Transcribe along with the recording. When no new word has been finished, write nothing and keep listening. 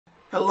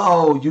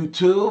Hello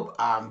YouTube,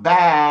 I'm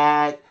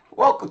back.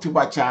 Welcome to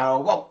my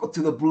channel. Welcome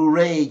to the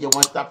Blu-ray. You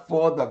want that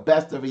for the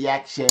best of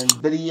reaction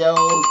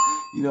videos.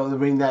 You know, to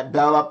ring that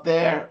bell up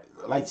there.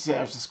 Like,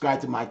 share, subscribe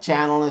to my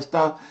channel and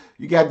stuff.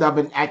 You guys have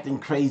been acting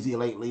crazy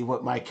lately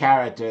with my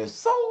characters.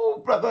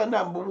 Soul Brother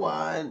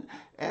 #1.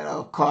 And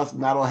of course,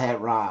 Metalhead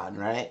Ron,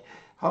 right?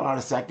 Hold on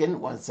a second,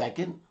 1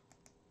 second.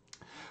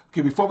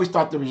 Okay, before we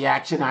start the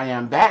reaction, I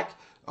am back.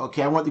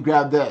 Okay, I want to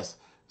grab this.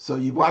 So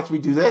you watch me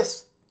do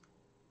this.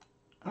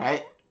 All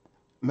right,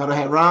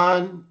 Metalhead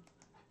Ron,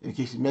 in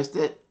case you missed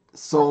it,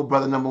 Soul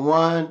Brother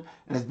 #1,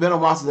 and it's been a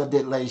while since I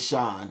did Lay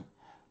Sean,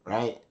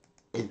 right?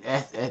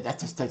 That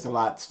just takes a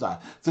lot of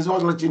stuff. So just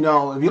want to let you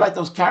know, if you like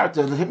those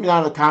characters, hit me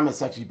down in the comment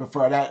section. You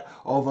prefer that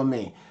over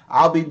me.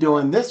 I'll be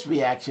doing this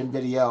reaction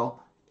video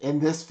in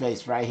this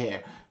face right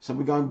here. So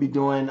we're going to be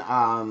doing,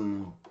 let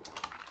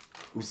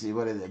me see,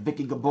 what is it?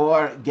 Viki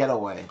Gabor,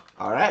 Getaway,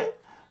 all right?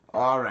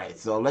 All right,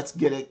 so let's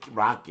get it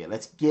rocking.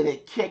 Let's get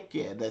it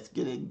kicking. Let's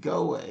get it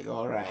going.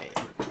 All right.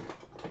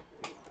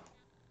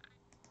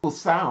 Cool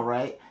sound,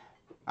 right?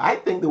 I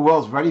think the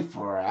world's ready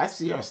for her. I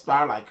see her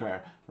star like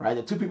her, right?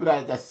 The two people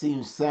that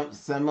seem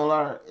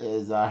similar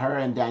is her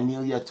and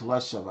Danilia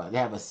Tuleshova. They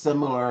have a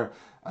similar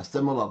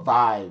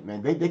vibe,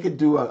 man. They could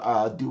do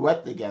a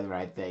duet together,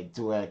 I think,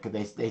 to it,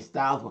 because they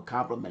styles will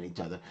complement each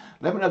other.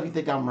 Let me know if you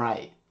think I'm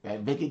right.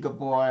 Right? Viki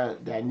Gabor,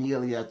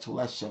 Danilia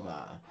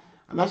Tuleshova.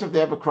 I'm not sure if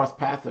they ever crossed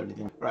paths or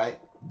anything, right?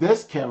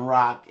 This can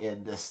rock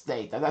in the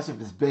States. I'm not sure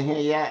if it's been here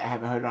yet. I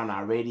haven't heard it on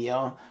our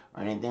radio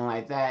or anything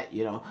like that,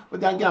 you know.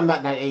 But then again, I'm not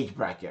in that age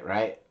bracket,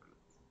 right?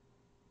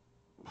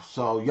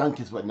 So young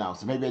kids would know.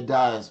 So maybe it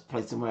does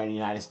play somewhere in the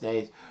United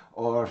States,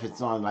 or if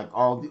it's on like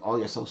all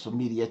your social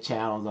media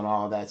channels and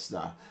all that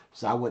stuff.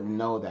 So I wouldn't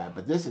know that.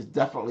 But this is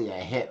definitely a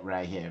hit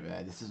right here,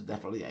 man. This is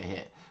definitely a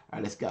hit. All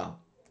right, let's go.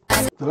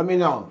 So let me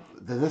know.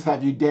 Does this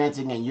have you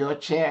dancing in your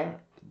chair,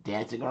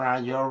 dancing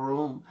around your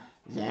room,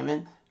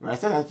 jamming? Right,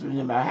 sometimes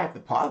I have to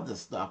pause this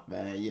stuff,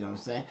 man. You know what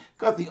I'm saying?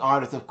 Because the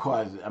artists, of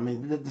course, I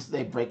mean, this is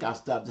their breakout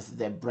stuff. This is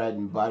their bread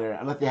and butter.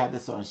 Unless they have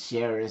this on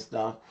share and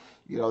stuff,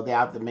 you know, they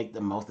have to make the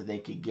most that they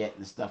could get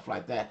and stuff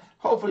like that.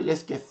 Hopefully,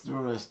 this gets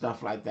through and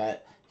stuff like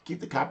that.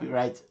 Keep the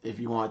copyrights if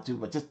you want to,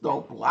 but just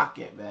don't block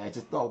it, man.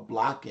 Just don't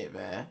block it,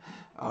 man.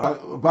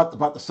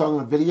 About the song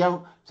and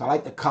video, so I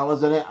like the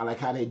colors in it. I like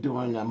how they're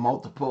doing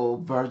multiple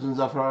versions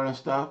of her and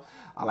stuff.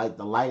 I like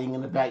the lighting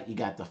in the back. You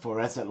got the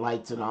fluorescent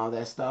lights and all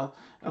that stuff.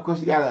 And of course,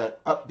 you got an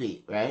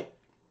upbeat, right?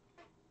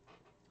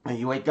 And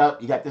you wake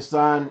up, you got the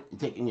sun, you're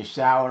taking your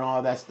shower and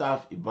all that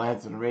stuff. You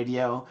glance on the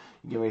radio,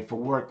 you get ready for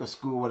work or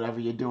school, whatever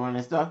you're doing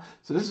and stuff.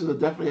 So this is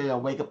definitely a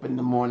wake up in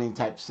the morning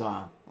type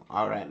song.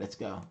 All right, let's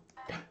go.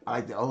 I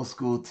like the old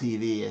school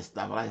TV and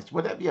stuff. I like,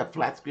 would that be a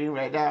flat screen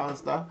right now and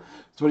stuff?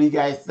 So what do you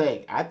guys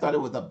think? I thought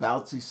it was a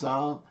bouncy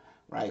song,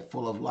 right,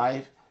 full of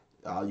life.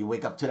 You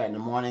wake up to that in the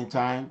morning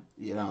time.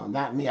 You know,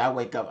 not me. I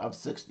wake up, I'm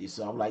 60,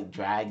 so I'm like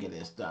dragging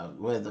and stuff.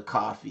 Where's the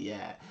coffee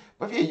at?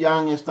 But if you're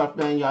young and stuff,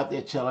 man, you're out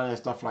there chilling and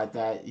stuff like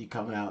that. You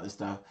coming out and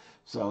stuff.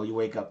 So you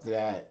wake up to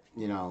that,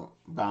 you know,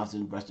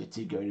 bouncing, brush your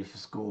teeth, get ready for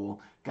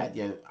school. Got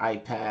your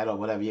iPad or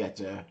whatever you got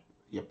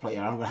your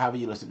player on, however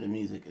you listen to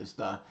music and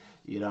stuff,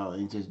 you know,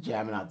 and just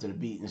jamming out to the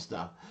beat and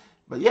stuff.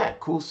 But yeah,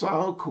 cool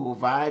song, cool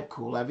vibe,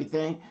 cool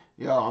everything.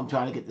 Yo, I'm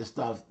trying to get this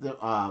stuff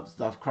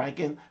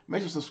cranking.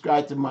 Make sure to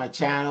subscribe to my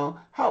channel.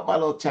 Help my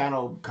little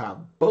channel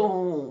come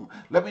boom.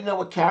 Let me know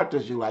what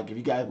characters you like. If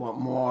you guys want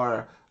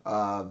more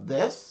of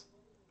this,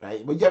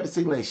 right? But you have to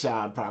sing like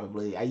Sean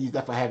probably. I use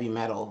that for heavy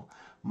metal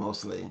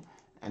mostly.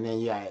 And then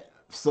you got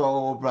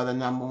Soul Brother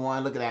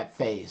 #1. Look at that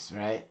face,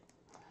 right?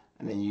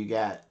 And then you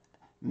got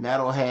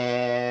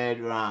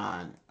Metalhead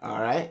Ron.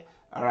 All right?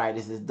 All right,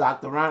 this is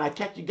Dr. Ron. I'll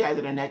catch you guys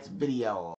in the next video.